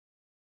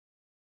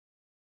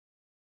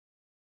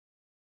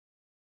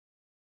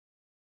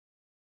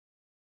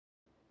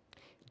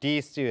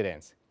Dear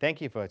students,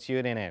 thank you for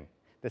tuning in.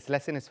 This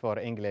lesson is for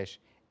English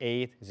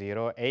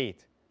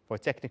 808 for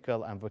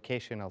technical and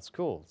vocational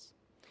schools.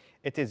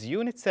 It is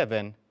Unit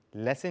 7,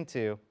 Lesson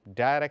 2,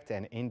 Direct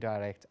and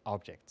Indirect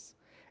Objects.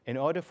 In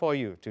order for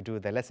you to do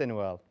the lesson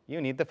well,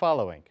 you need the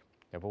following.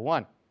 Number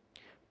 1,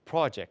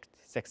 project,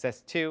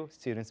 Success 2,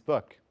 student's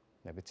book.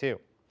 Number 2,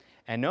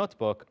 a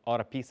notebook or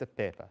a piece of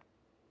paper.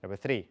 Number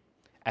 3,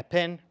 a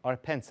pen or a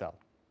pencil.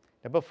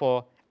 Number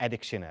 4, a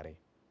dictionary.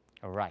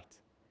 All right.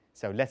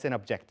 So lesson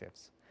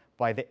objectives.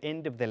 By the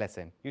end of the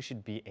lesson, you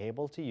should be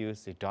able to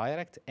use the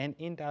direct and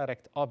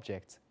indirect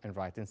objects in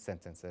writing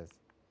sentences.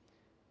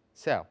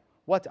 So,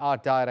 what are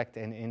direct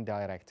and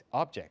indirect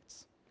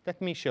objects?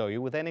 Let me show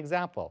you with an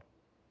example.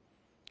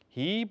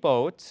 He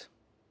bought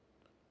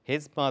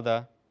his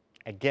mother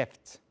a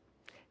gift.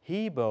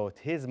 He bought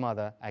his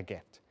mother a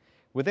gift.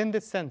 Within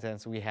this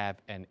sentence, we have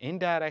an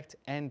indirect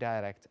and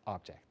direct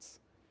objects.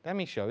 Let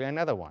me show you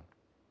another one.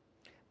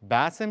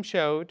 Basim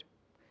showed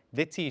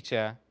the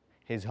teacher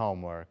his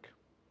homework.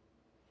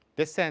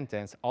 This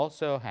sentence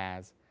also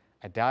has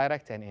a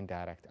direct and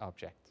indirect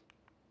object.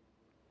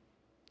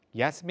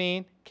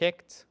 Yasmin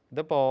kicked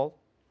the ball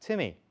to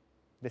me.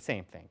 The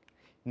same thing.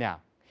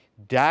 Now,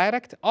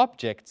 direct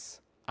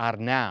objects are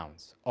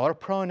nouns or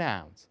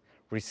pronouns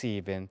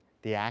receiving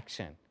the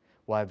action,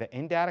 while the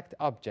indirect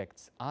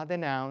objects are the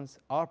nouns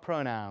or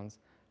pronouns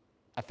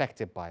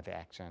affected by the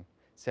action.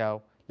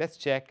 So let's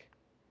check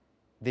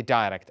the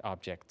direct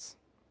objects.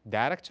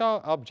 Direct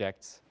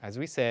objects, as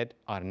we said,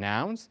 are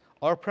nouns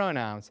or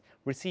pronouns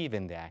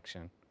receiving the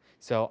action.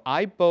 So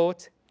I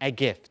bought a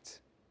gift.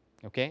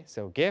 Okay,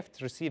 so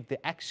gift received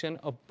the action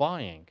of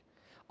buying.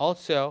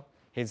 Also,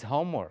 his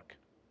homework.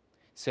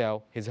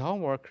 So his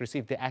homework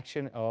received the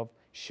action of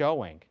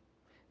showing.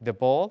 The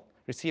ball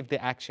received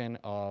the action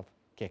of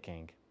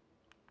kicking.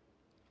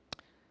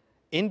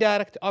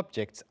 Indirect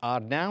objects are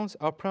nouns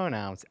or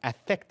pronouns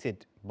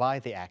affected by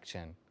the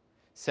action.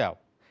 So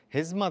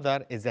his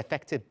mother is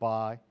affected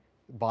by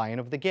buying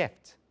of the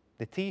gift.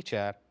 The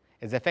teacher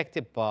is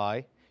affected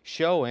by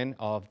showing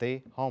of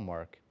the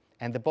homework.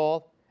 And the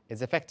ball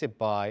is affected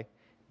by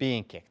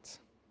being kicked.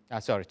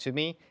 To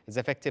me, is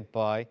affected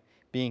by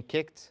being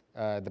kicked,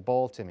 the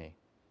ball to me.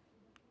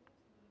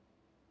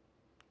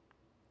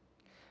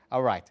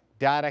 All right,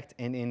 direct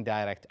and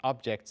indirect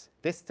objects.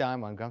 This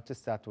time I'm going to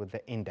start with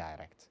the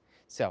indirect.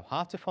 So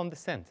how to form the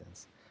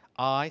sentence?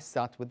 I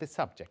start with the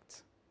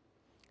subject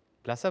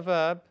plus a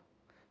verb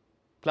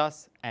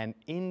plus an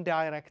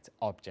indirect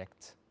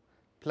object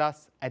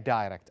plus a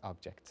direct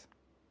object.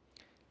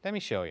 Let me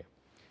show you.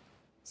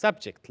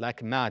 Subject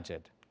like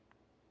Majid.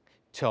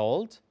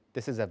 Told,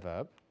 this is a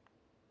verb.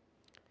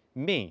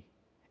 Me,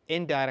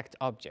 indirect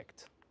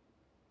object.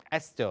 A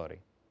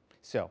story.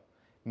 So,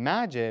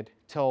 Majid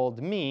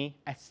told me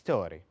a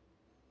story.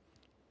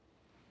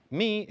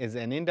 Me is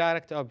an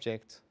indirect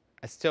object.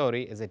 A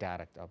story is a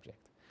direct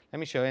object. Let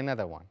me show you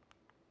another one.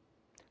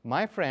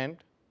 My friend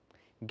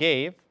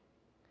gave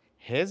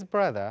his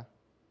brother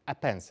a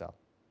pencil.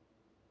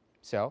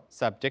 So,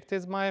 subject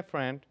is my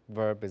friend,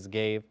 verb is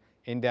gave,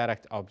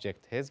 indirect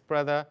object his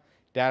brother,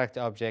 direct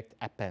object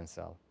a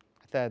pencil.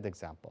 Third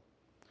example.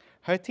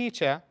 Her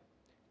teacher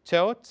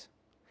taught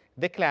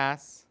the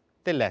class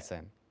the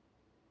lesson.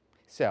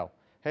 So,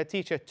 her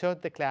teacher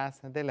taught the class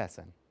the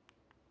lesson.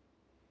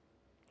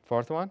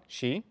 Fourth one,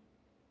 she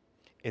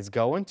is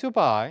going to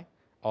buy,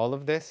 all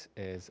of this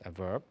is a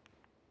verb,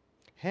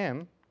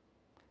 him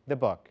the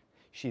book.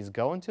 She's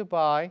going to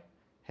buy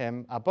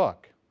him a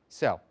book.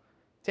 So,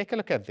 take a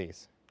look at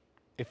these.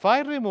 If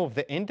I remove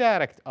the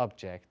indirect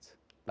object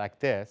like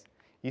this,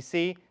 you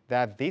see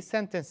that these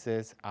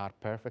sentences are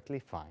perfectly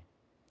fine.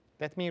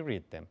 Let me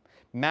read them.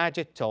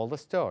 Majid told a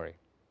story.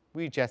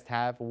 We just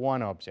have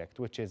one object,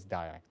 which is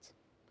direct.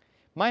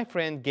 My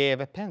friend gave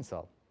a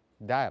pencil.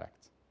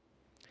 Direct.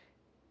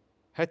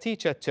 Her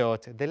teacher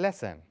taught the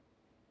lesson.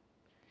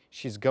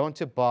 She's going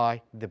to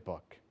buy the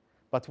book.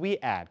 But we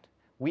add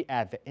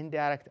the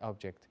indirect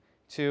object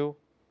to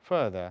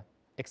further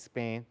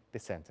explain the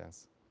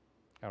sentence.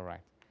 All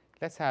right,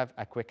 let's have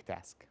a quick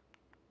task.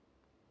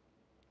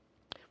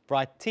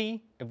 Write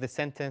T if the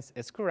sentence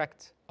is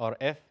correct or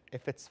if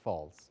it's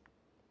false.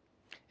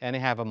 And I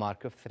have a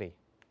mark of 3.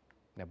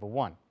 Number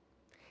 1,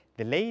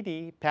 the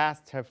lady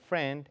passed her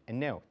friend a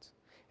note.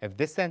 If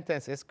this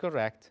sentence is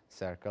correct,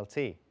 circle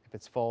T. If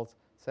it's false,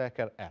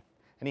 circle F.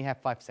 And you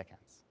have 5 seconds.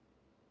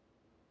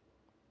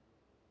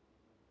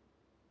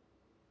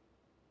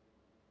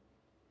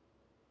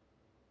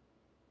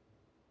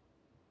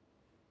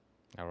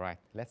 All right,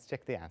 let's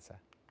check the answer.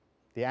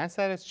 The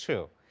answer is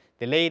true.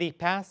 The lady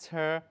passed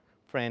her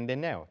friend a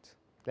note.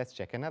 Let's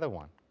check another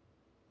one.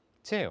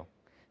 2,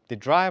 the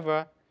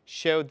driver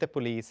showed the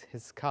police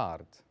his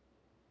card.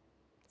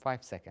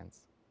 5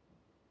 seconds.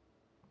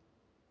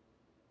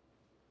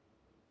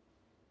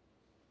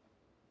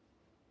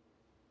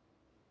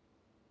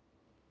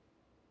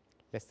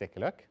 Let's take a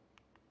look.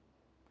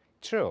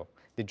 True.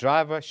 The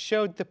driver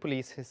showed the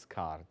police his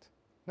card.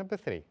 Number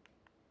 3.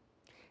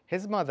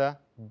 His mother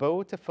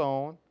bought a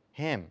phone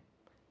him.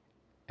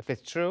 If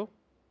it's true,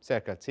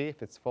 circle T.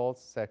 If it's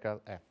false,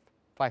 circle F.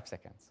 5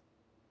 seconds.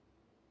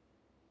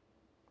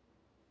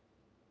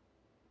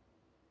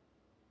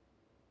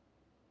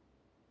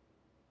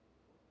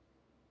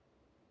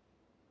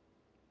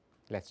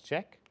 Let's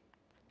check.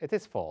 It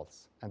is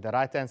false. And the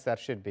right answer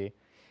should be,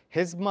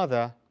 his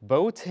mother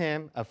bought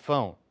him a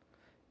phone.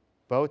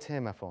 Bought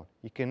him a phone.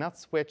 You cannot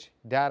switch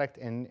direct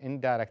and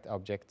indirect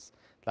objects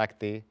like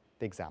the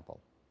example.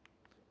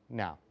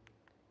 Now,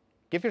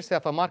 give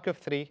yourself a mark of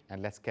 3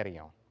 and let's carry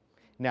on.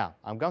 Now,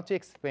 I'm going to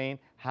explain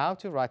how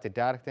to write a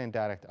direct and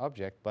indirect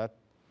object, but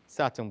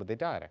starting with the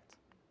direct.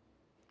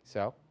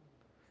 So,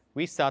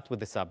 we start with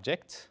the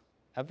subject,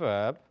 a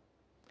verb,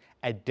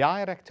 a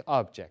direct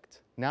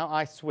object. Now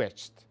I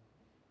switched.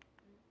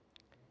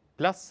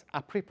 Plus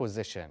a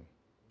preposition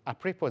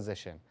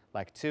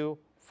like to,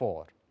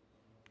 for.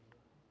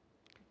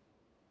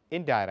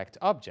 Indirect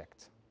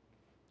object.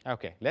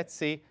 Okay, let's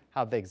see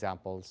how the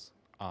examples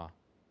are.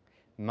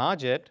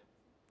 Majid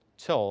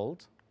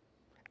told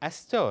a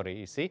story.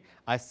 You see,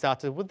 I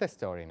started with the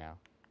story now.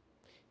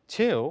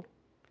 To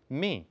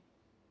me.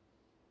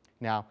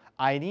 Now,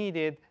 I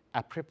needed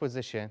a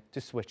preposition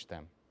to switch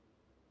them.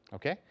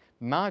 Okay?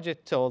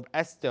 Majid told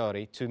a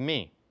story to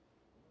me.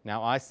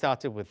 Now, I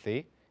started with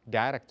the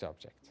direct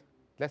object.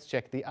 Let's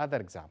check the other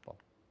example.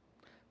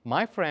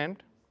 My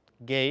friend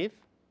gave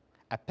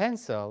a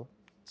pencil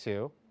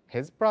to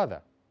his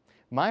brother.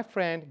 My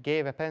friend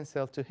gave a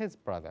pencil to his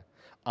brother.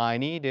 I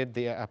needed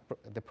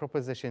the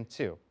preposition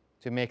to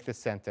make the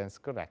sentence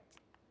correct.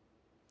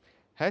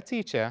 Her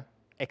teacher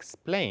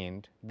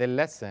explained the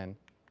lesson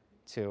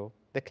to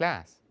the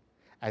class.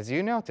 As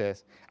you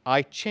notice,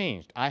 I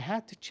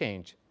had to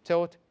change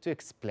taught to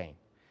explain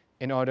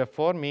in order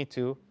for me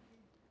to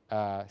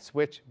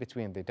switch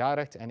between the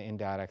direct and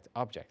indirect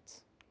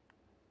objects.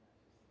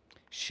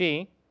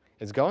 She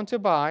is going to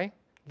buy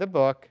the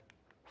book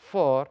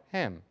for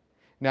him.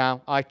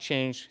 Now, I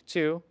changed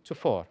to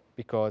for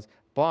because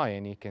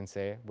buying you can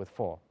say with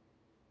for.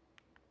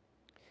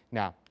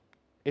 Now,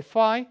 if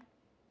I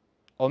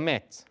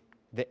omit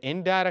the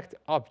indirect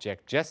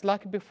object just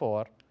like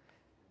before,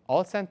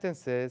 all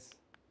sentences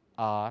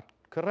are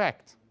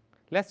correct.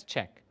 Let's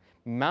check.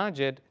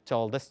 Majid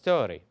told a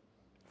story,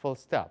 full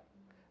stop.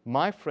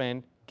 My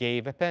friend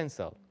gave a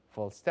pencil,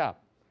 full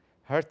stop.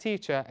 Her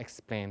teacher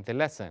explained the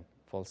lesson,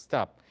 full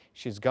stop.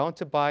 She's going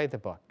to buy the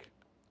book,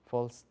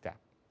 full stop.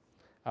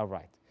 All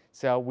right,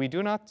 so we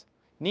do not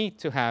need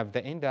to have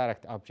the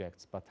indirect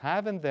objects, but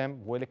having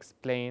them will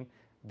explain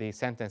the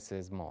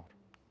sentences more.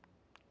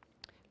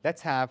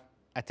 Let's have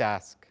a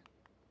task.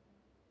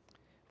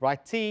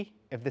 Write T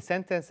if the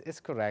sentence is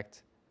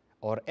correct,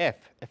 or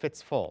F if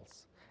it's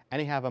false,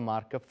 and you have a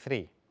mark of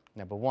 3.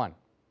 Number 1,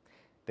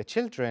 the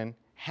children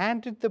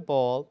handed the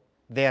ball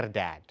their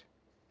dad.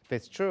 If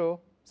it's true,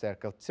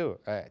 circle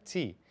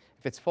T.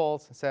 If it's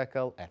false,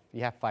 circle F.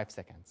 You have 5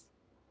 seconds.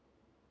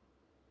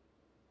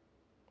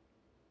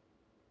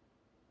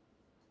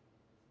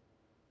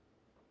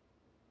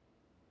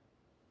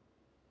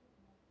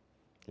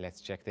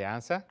 Let's check the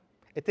answer.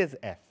 It is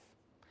F.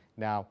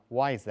 Now,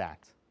 why is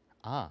that?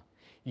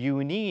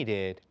 You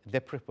needed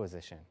the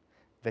preposition.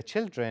 The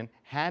children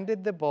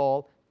handed the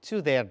ball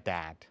to their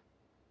dad.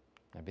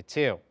 Number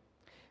 2,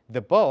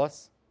 the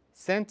boss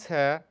sent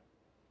her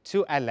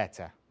to a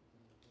letter.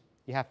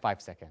 You have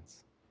 5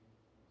 seconds.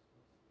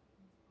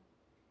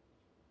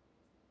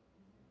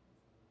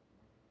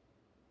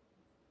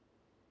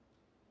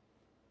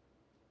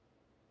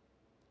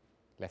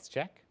 Let's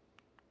check.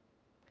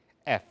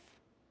 F.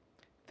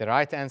 The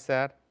right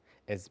answer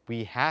is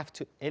we have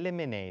to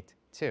eliminate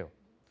 2.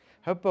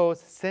 Her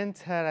boss sent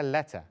her a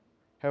letter.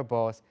 Her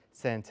boss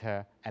sent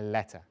her a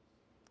letter.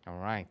 All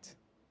right.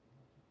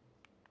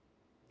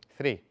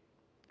 3.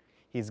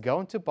 He's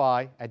going to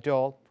buy a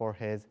doll for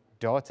his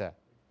daughter.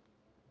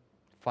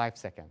 5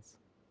 seconds.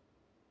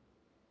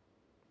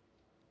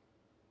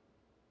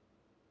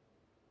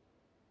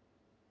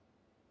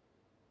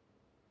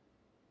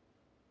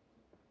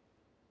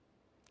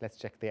 Let's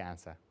check the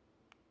answer.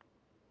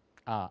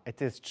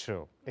 It is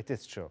true. It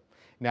is true.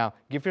 Now,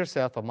 give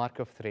yourself a mark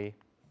of 3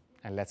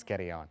 and let's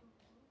carry on.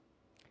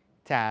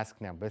 Task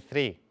number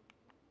 3.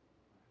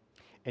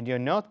 In your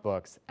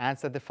notebooks,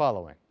 answer the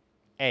following.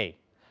 A.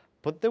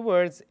 Put the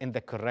words in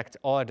the correct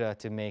order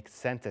to make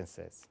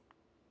sentences.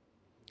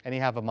 And you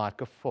have a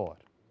mark of 4.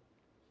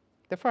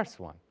 The first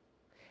one.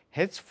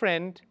 His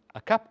friend,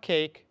 a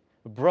cupcake,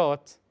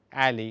 brought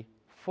Ali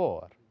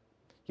 4.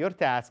 Your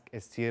task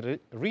is to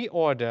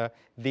reorder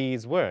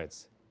these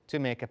words to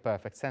make a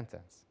perfect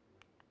sentence.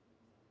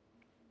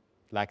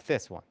 Like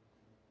this one.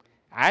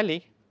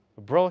 Ali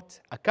brought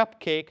a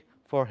cupcake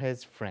for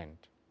his friend.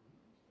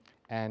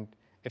 And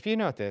if you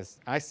notice,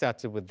 I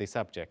started with the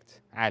subject,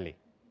 Ali.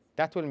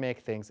 That will make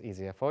things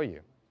easier for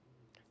you.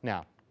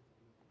 Now,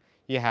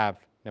 you have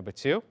number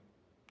 2,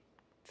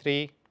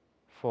 3,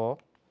 4,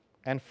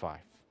 and 5.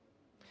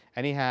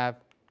 And you have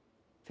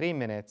 3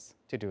 minutes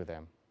to do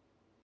them.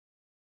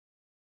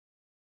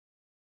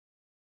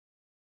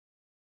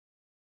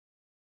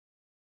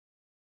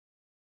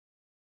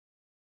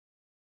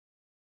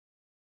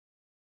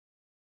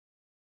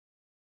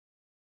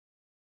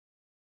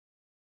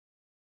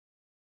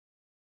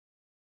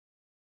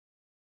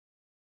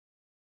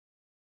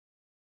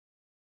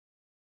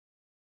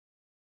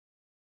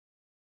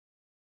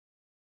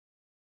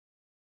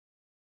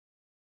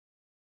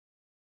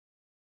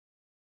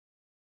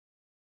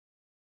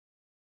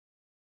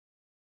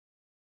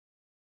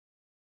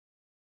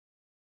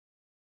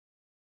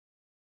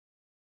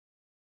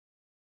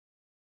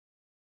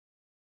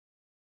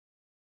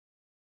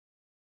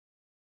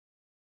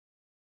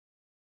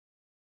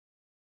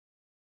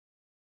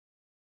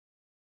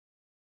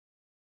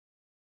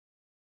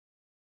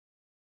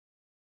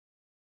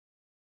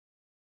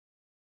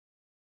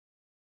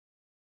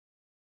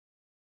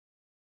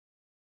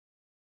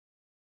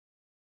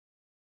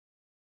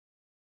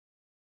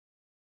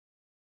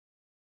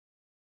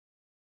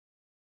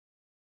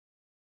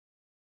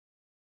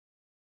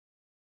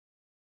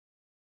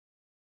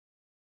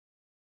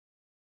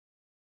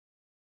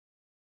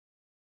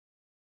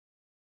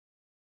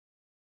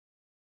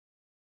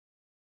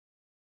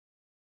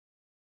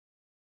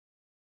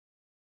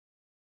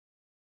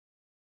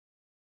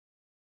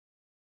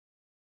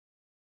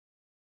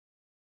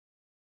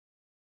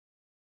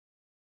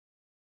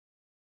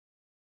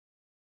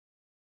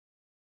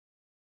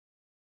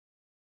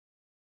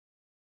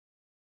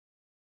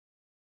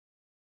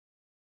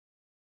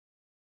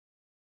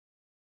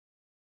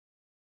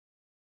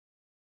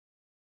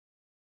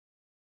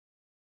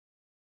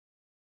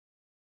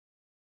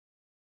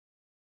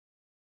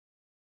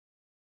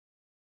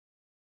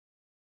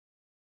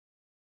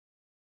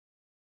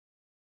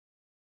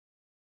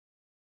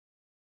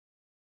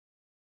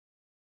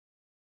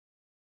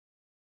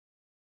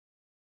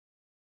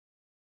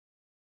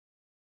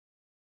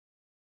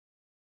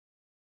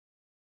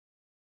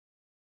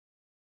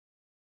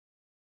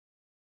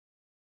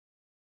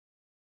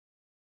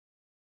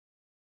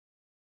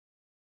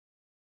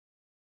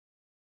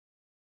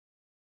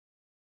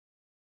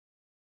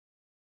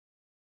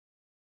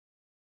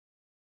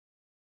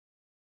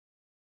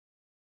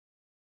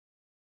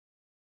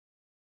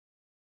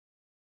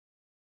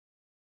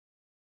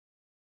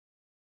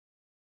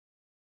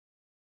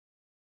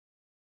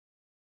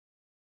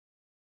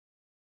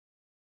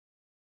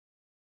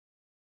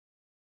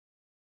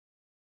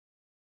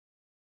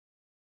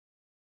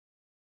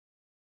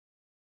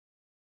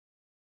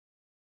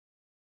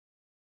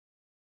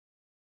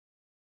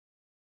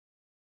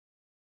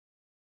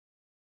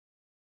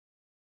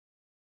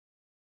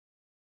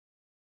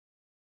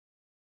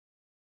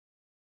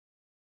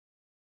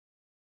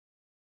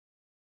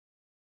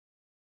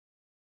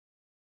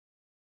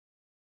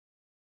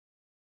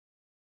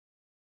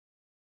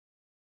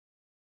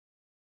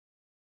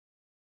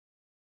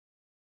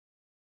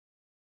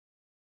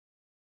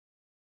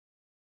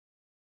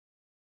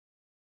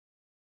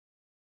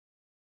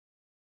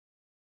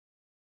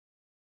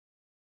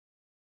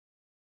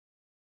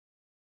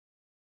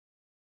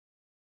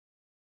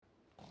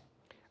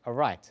 All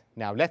right,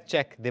 now let's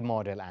check the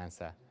model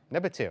answer.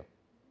 Number 2.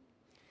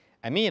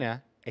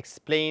 Amina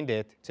explained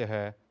it to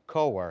her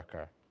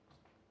co-worker.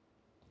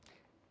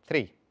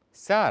 3.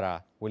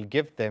 Sarah will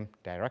give them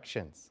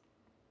directions.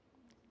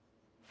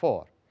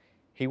 4.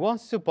 He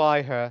wants to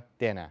buy her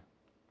dinner.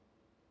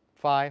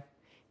 5.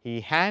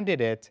 He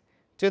handed it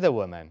to the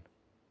woman.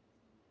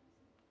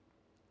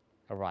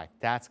 All right,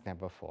 task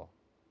number 4.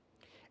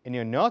 In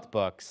your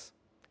notebooks,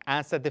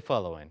 answer the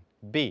following.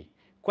 B.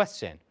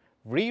 Question.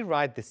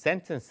 Rewrite the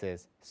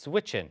sentences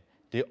switching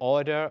the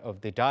order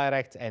of the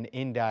direct and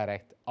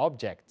indirect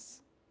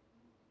objects.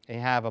 You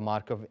have a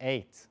mark of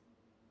 8.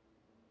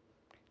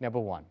 Number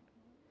 1.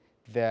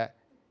 The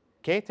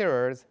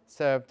caterers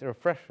served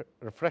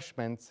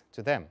refreshments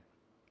to them.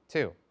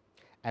 2.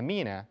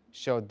 Amina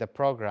showed the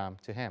program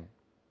to him.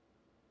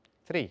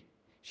 3.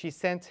 She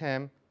sent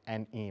him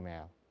an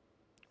email.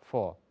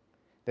 4.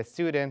 The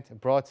student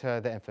brought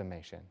her the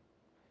information.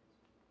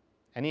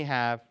 And you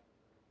have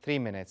 3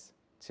 minutes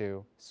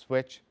to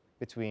switch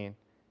between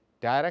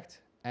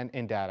direct and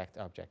indirect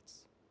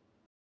objects.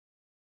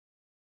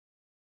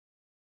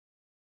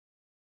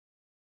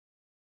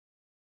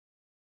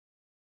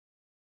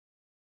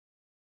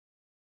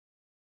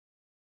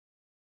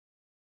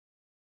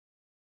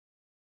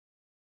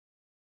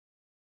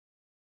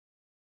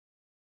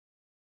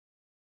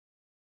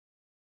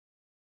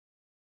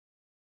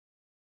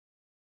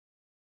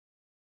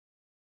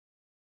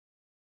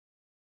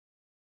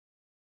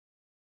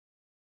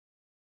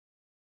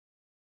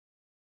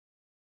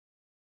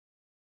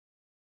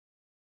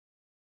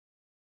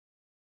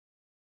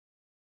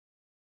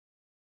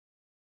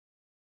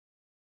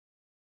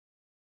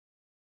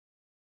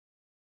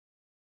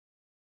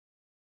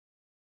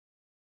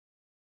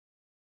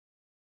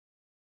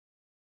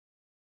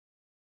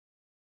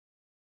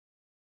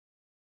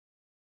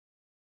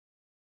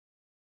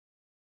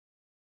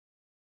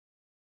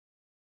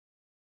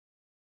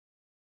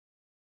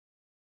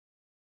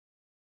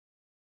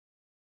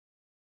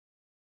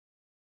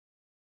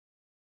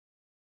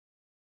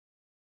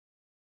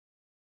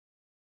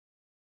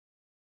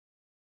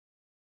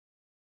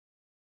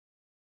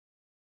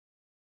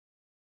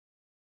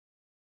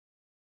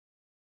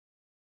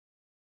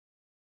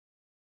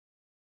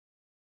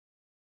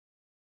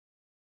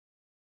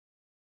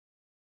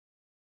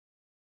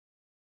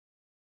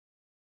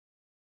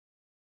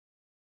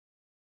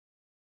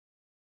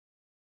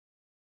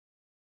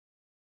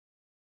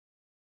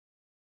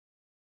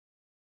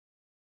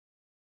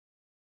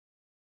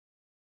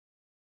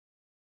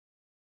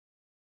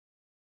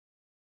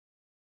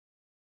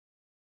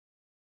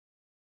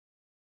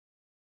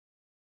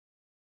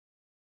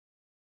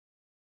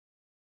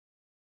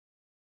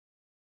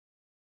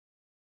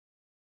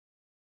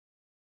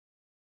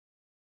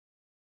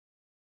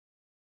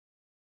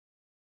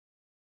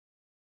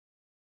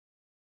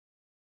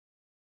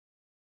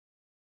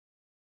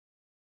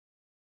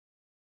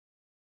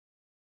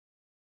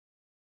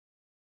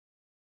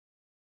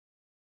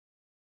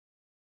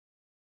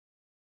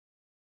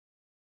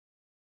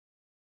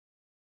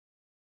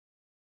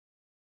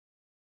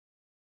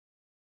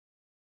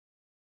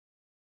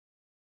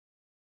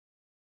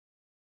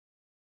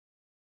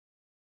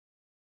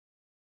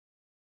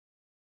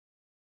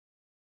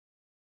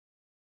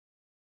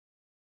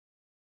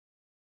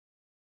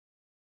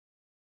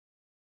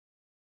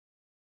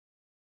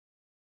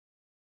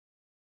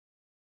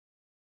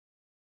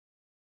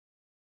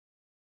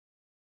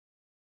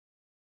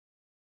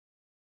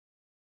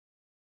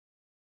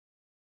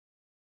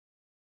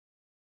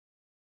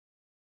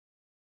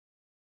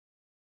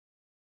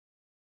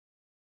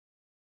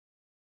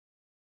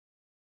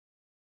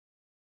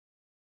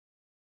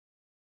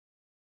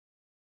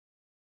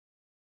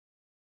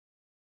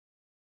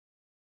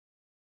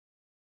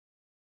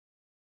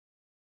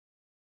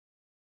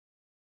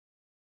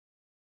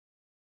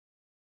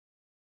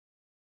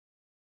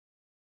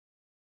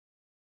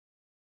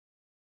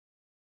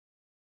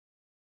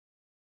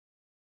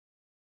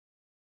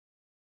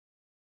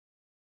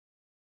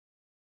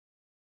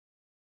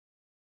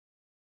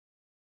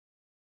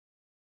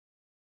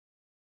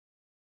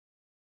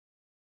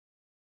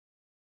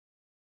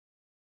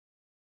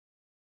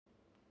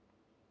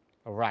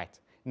 All right,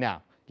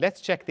 now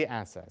let's check the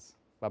answers.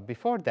 But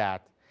before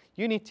that,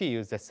 you need to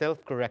use the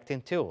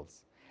self-correcting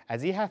tools.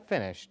 As you have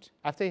finished,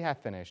 after you have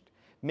finished,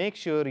 make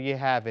sure you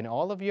have in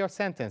all of your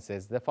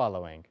sentences the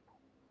following.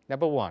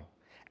 Number 1,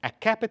 a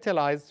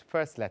capitalized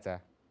first letter.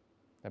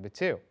 Number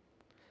 2,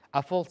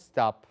 a full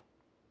stop.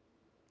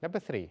 Number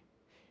 3,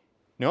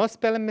 no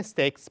spelling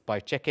mistakes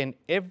by checking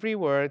every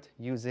word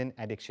using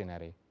a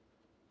dictionary.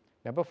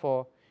 Number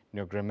 4,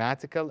 no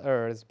grammatical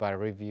errors by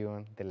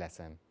reviewing the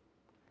lesson.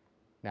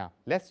 Now,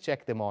 let's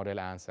check the model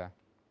answer.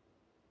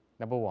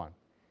 Number 1,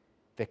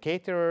 the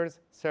caterers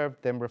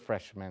served them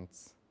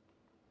refreshments.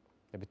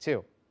 Number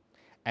 2,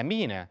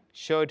 Amina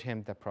showed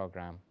him the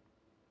program.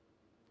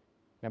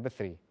 Number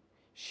 3,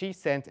 she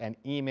sent an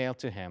email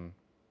to him.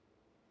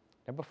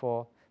 Number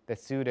 4, the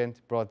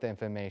student brought the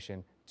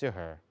information to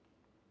her.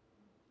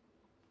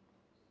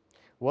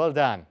 Well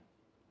done.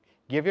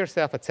 Give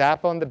yourself a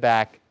tap on the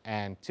back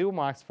and 2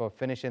 marks for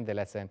finishing the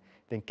lesson,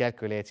 then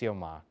calculate your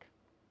mark.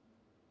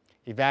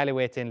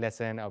 Evaluating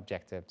lesson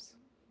objectives.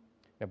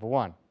 Number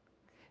 1.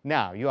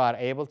 Now you are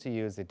able to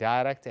use the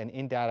direct and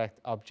indirect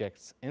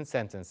objects in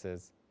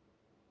sentences,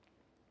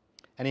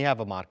 and you have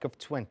a mark of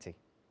 20.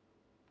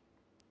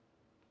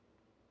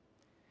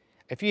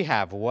 If you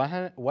have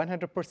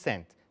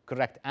 100%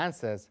 correct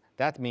answers,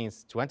 that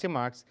means 20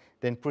 marks,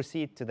 then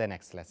proceed to the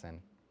next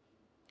lesson.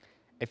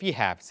 If you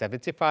have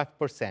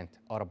 75%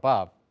 or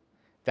above,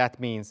 that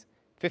means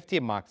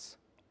 50 marks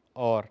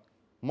or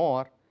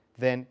more,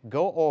 then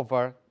go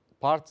over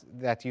parts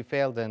that you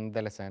failed in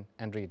the lesson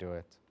and redo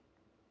it.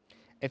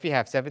 If you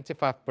have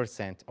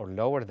 75% or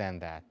lower than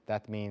that,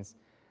 that means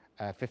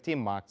 15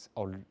 marks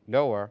or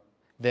lower,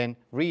 then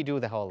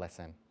redo the whole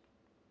lesson.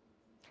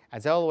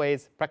 As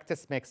always,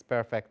 practice makes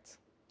perfect.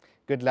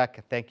 Good luck.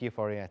 Thank you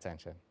for your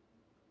attention.